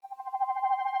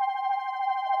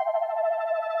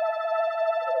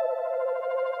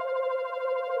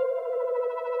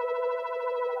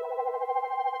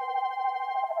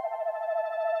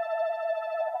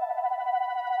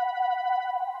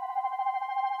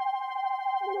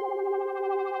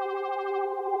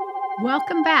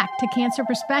Welcome back to Cancer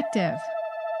Perspective.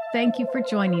 Thank you for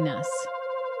joining us.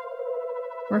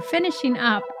 We're finishing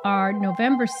up our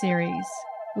November series.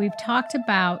 We've talked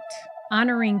about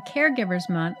honoring Caregivers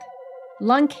Month,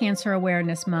 Lung Cancer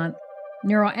Awareness Month,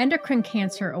 Neuroendocrine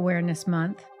Cancer Awareness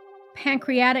Month,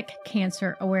 Pancreatic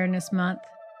Cancer Awareness Month,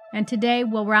 and today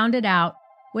we'll round it out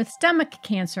with Stomach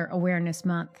Cancer Awareness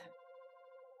Month.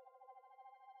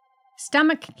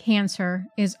 Stomach cancer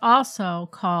is also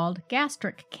called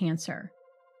gastric cancer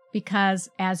because,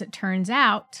 as it turns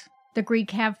out, the Greek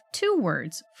have two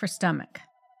words for stomach.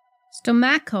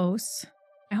 Stomakos,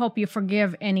 I hope you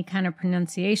forgive any kind of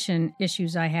pronunciation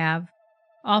issues I have,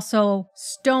 also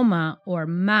stoma or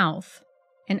mouth,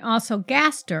 and also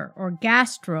gaster or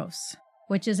gastros,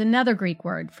 which is another Greek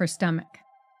word for stomach.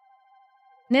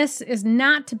 This is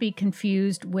not to be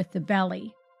confused with the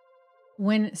belly.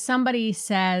 When somebody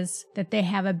says that they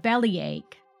have a belly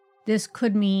ache, this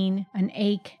could mean an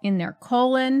ache in their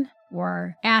colon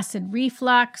or acid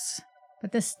reflux,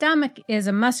 but the stomach is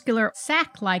a muscular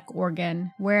sac-like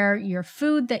organ where your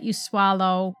food that you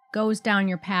swallow goes down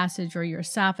your passage or your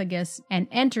esophagus and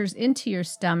enters into your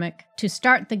stomach to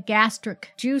start the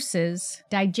gastric juices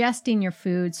digesting your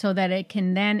food so that it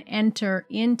can then enter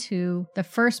into the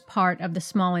first part of the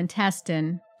small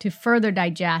intestine to further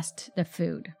digest the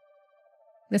food.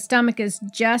 The stomach is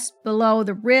just below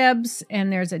the ribs,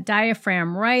 and there's a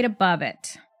diaphragm right above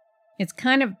it. It's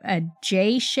kind of a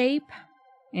J shape,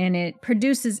 and it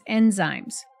produces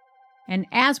enzymes. And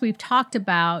as we've talked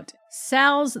about,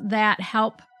 cells that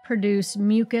help produce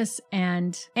mucus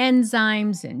and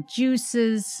enzymes and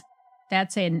juices,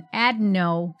 that's an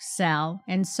adeno cell.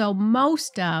 And so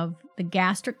most of the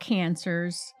gastric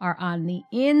cancers are on the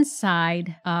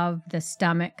inside of the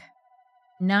stomach.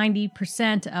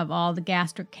 90% of all the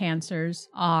gastric cancers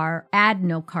are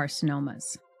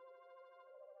adenocarcinomas.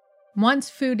 Once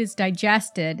food is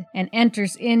digested and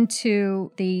enters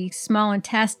into the small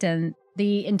intestine,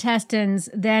 the intestines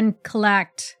then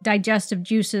collect digestive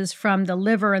juices from the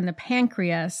liver and the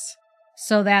pancreas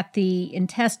so that the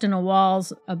intestinal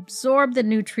walls absorb the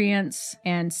nutrients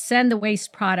and send the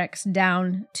waste products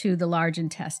down to the large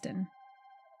intestine.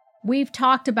 We've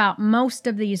talked about most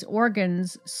of these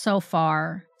organs so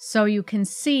far, so you can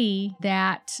see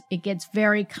that it gets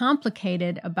very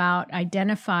complicated about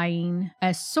identifying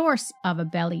a source of a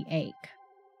belly ache.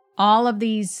 All of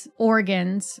these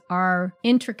organs are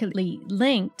intricately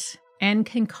linked and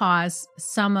can cause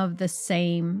some of the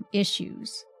same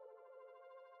issues.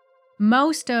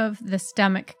 Most of the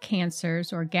stomach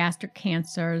cancers or gastric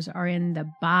cancers are in the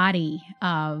body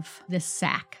of the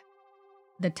sac.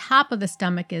 The top of the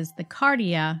stomach is the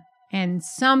cardia, and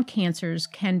some cancers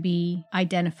can be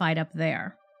identified up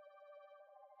there.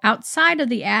 Outside of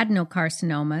the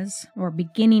adenocarcinomas, or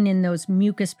beginning in those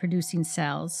mucus-producing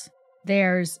cells,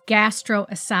 there's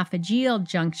gastroesophageal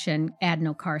junction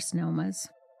adenocarcinomas,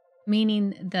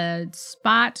 meaning the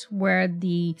spot where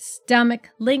the stomach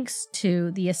links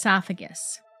to the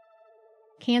esophagus.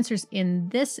 Cancers in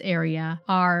this area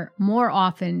are more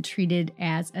often treated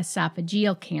as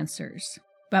esophageal cancers,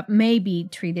 but may be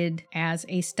treated as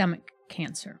a stomach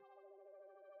cancer.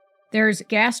 There's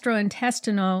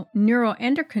gastrointestinal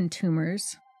neuroendocrine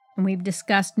tumors, and we've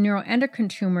discussed neuroendocrine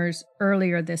tumors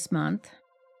earlier this month.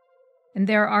 And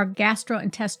there are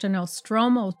gastrointestinal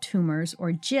stromal tumors,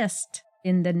 or GIST,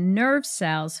 in the nerve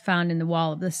cells found in the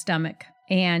wall of the stomach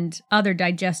and other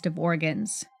digestive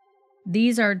organs.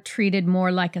 These are treated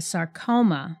more like a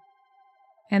sarcoma.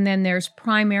 And then there's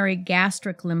primary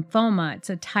gastric lymphoma. It's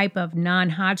a type of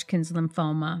non-Hodgkin's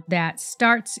lymphoma that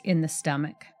starts in the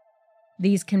stomach.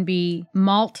 These can be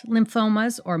MALT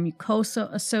lymphomas or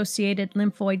mucosa-associated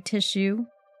lymphoid tissue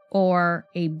or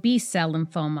a B-cell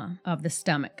lymphoma of the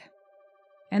stomach.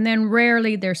 And then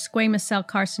rarely there's squamous cell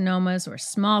carcinomas or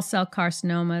small cell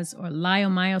carcinomas or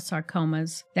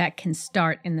leiomyosarcomas that can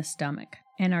start in the stomach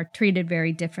and are treated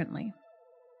very differently.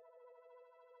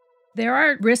 There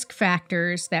are risk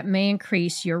factors that may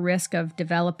increase your risk of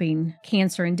developing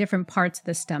cancer in different parts of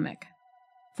the stomach.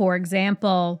 For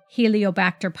example,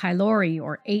 Helicobacter pylori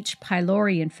or H.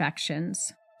 pylori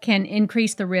infections can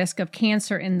increase the risk of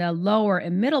cancer in the lower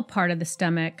and middle part of the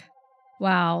stomach,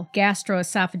 while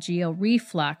gastroesophageal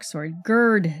reflux or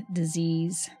GERD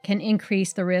disease can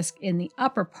increase the risk in the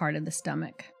upper part of the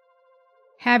stomach.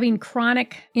 Having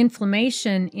chronic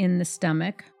inflammation in the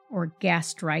stomach or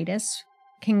gastritis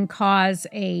can cause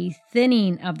a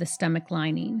thinning of the stomach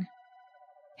lining.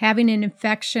 Having an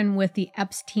infection with the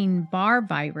Epstein-Barr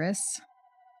virus,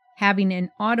 having an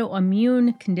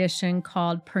autoimmune condition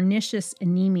called pernicious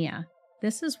anemia,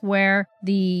 This is where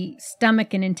the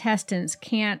stomach and intestines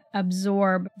can't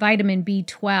absorb vitamin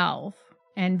B12.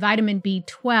 And vitamin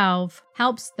B12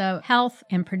 helps the health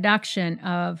and production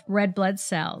of red blood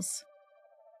cells.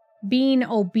 Being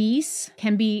obese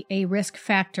can be a risk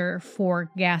factor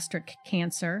for gastric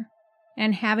cancer,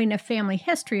 and having a family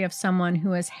history of someone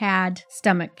who has had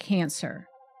stomach cancer.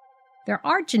 There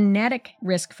are genetic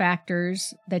risk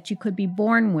factors that you could be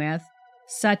born with,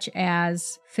 such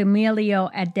as familial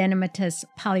adenomatous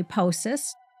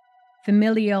polyposis,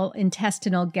 familial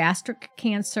intestinal gastric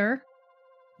cancer,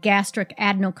 gastric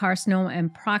adenocarcinoma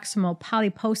and proximal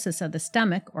polyposis of the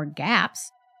stomach, or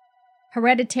GAPS,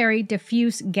 hereditary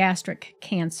diffuse gastric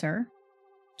cancer,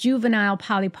 juvenile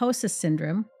polyposis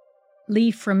syndrome,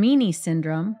 Li-Fraumeni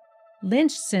syndrome,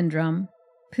 Lynch syndrome,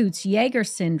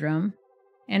 Peutz-Jeghers syndrome,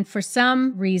 and for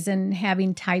some reason,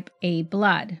 having type A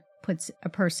blood puts a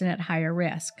person at higher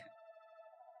risk.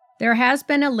 There has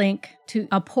been a link to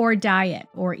a poor diet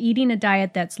or eating a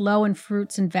diet that's low in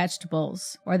fruits and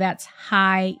vegetables or that's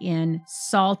high in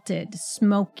salted,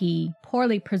 smoky,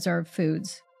 poorly preserved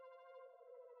foods.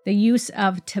 The use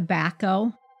of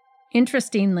tobacco.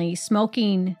 Interestingly,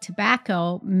 smoking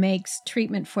tobacco makes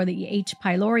treatment for the H.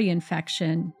 pylori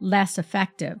infection less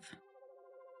effective.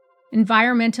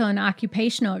 Environmental and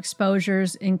occupational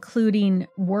exposures, including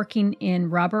working in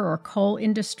rubber or coal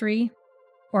industry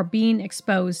or being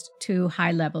exposed to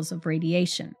high levels of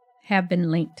radiation, have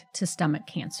been linked to stomach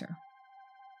cancer.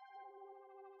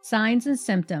 Signs and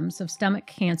symptoms of stomach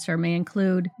cancer may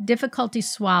include difficulty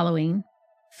swallowing,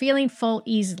 feeling full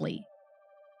easily.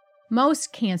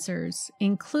 Most cancers,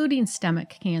 including stomach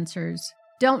cancers,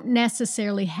 don't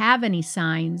necessarily have any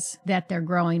signs that they're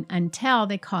growing until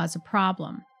they cause a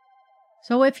problem.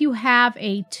 So if you have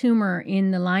a tumor in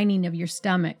the lining of your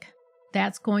stomach,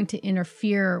 that's going to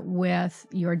interfere with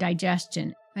your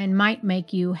digestion and might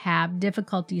make you have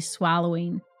difficulty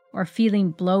swallowing or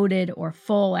feeling bloated or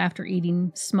full after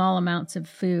eating small amounts of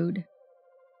food,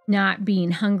 not being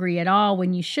hungry at all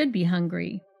when you should be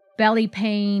hungry, belly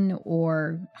pain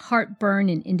or heartburn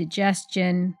and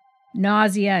indigestion,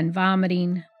 nausea and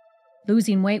vomiting,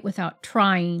 losing weight without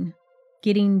trying,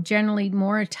 getting generally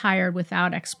more tired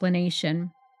without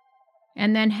explanation,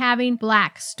 and then having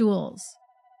black stools.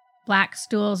 Black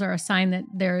stools are a sign that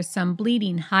there is some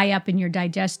bleeding high up in your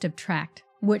digestive tract,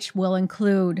 which will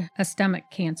include a stomach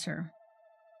cancer.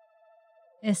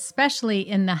 Especially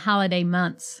in the holiday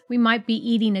months, we might be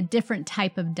eating a different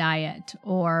type of diet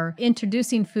or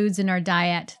introducing foods in our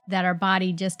diet that our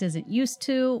body just isn't used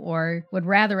to or would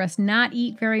rather us not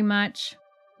eat very much,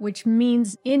 which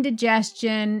means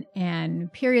indigestion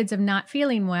and periods of not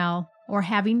feeling well or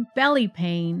having belly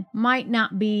pain might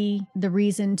not be the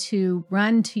reason to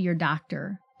run to your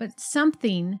doctor, but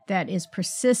something that is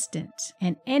persistent.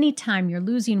 And anytime you're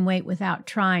losing weight without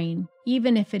trying,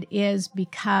 even if it is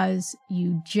because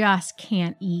you just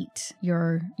can't eat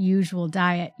your usual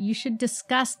diet, you should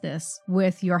discuss this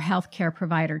with your healthcare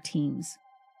provider teams.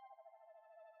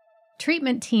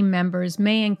 Treatment team members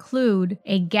may include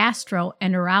a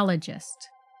gastroenterologist,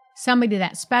 somebody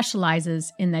that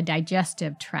specializes in the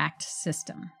digestive tract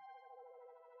system.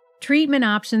 Treatment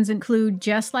options include,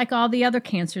 just like all the other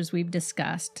cancers we've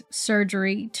discussed,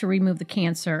 surgery to remove the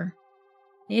cancer.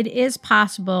 It is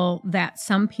possible that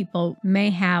some people may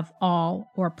have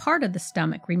all or part of the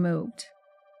stomach removed.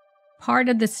 Part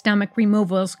of the stomach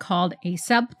removal is called a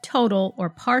subtotal or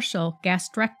partial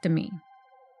gastrectomy.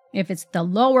 If it's the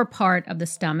lower part of the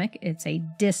stomach, it's a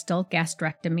distal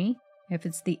gastrectomy. If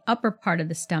it's the upper part of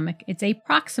the stomach, it's a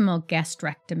proximal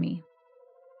gastrectomy.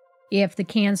 If the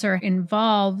cancer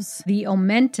involves the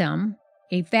omentum,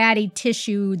 a fatty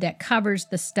tissue that covers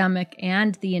the stomach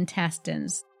and the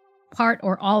intestines, part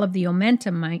or all of the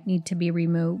omentum might need to be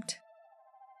removed.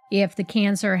 If the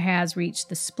cancer has reached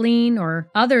the spleen or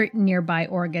other nearby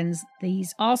organs,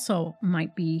 these also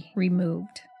might be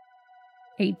removed.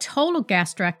 A total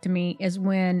gastrectomy is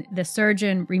when the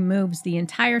surgeon removes the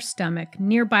entire stomach,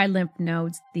 nearby lymph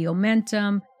nodes, the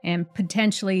omentum, and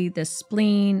potentially the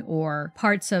spleen or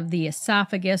parts of the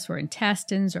esophagus or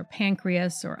intestines or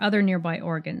pancreas or other nearby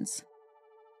organs.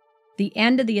 The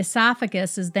end of the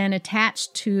esophagus is then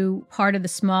attached to part of the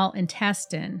small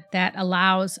intestine that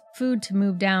allows food to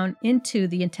move down into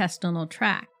the intestinal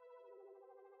tract.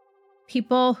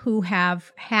 People who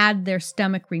have had their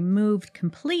stomach removed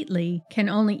completely can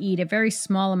only eat a very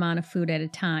small amount of food at a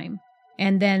time,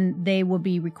 and then they will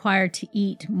be required to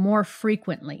eat more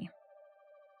frequently.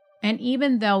 And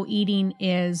even though eating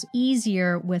is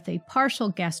easier with a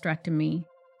partial gastrectomy,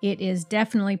 it is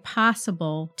definitely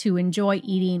possible to enjoy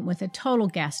eating with a total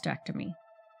gastrectomy.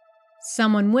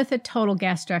 Someone with a total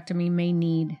gastrectomy may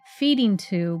need feeding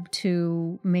tube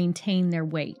to maintain their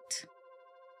weight.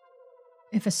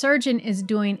 If a surgeon is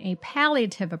doing a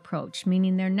palliative approach,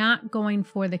 meaning they're not going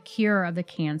for the cure of the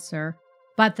cancer,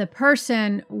 but the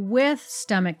person with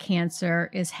stomach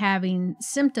cancer is having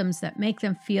symptoms that make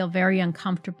them feel very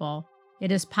uncomfortable,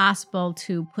 it is possible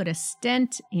to put a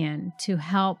stent in to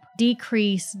help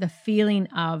decrease the feeling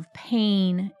of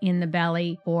pain in the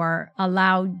belly or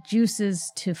allow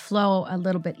juices to flow a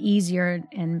little bit easier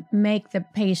and make the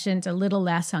patient a little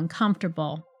less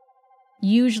uncomfortable.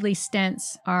 Usually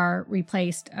stents are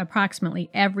replaced approximately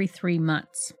every 3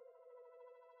 months.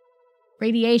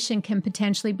 Radiation can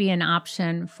potentially be an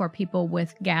option for people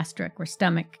with gastric or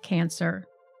stomach cancer.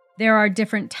 There are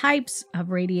different types of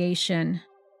radiation.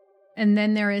 And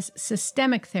then there is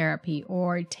systemic therapy,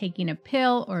 or taking a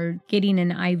pill or getting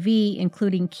an IV,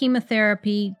 including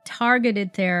chemotherapy,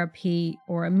 targeted therapy,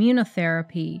 or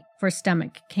immunotherapy for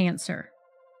stomach cancer.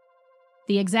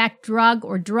 The exact drug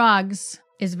or drugs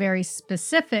is very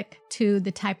specific to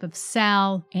the type of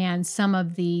cell and some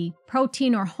of the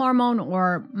protein or hormone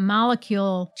or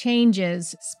molecule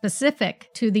changes specific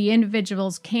to the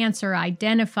individual's cancer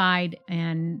identified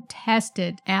and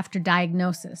tested after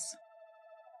diagnosis.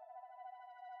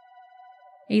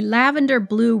 A lavender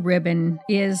blue ribbon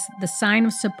is the sign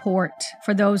of support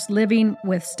for those living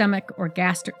with stomach or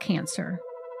gastric cancer.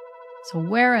 So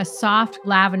wear a soft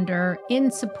lavender in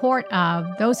support of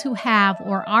those who have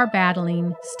or are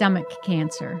battling stomach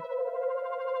cancer.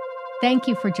 Thank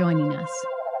you for joining us.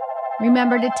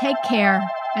 Remember to take care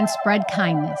and spread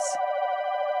kindness.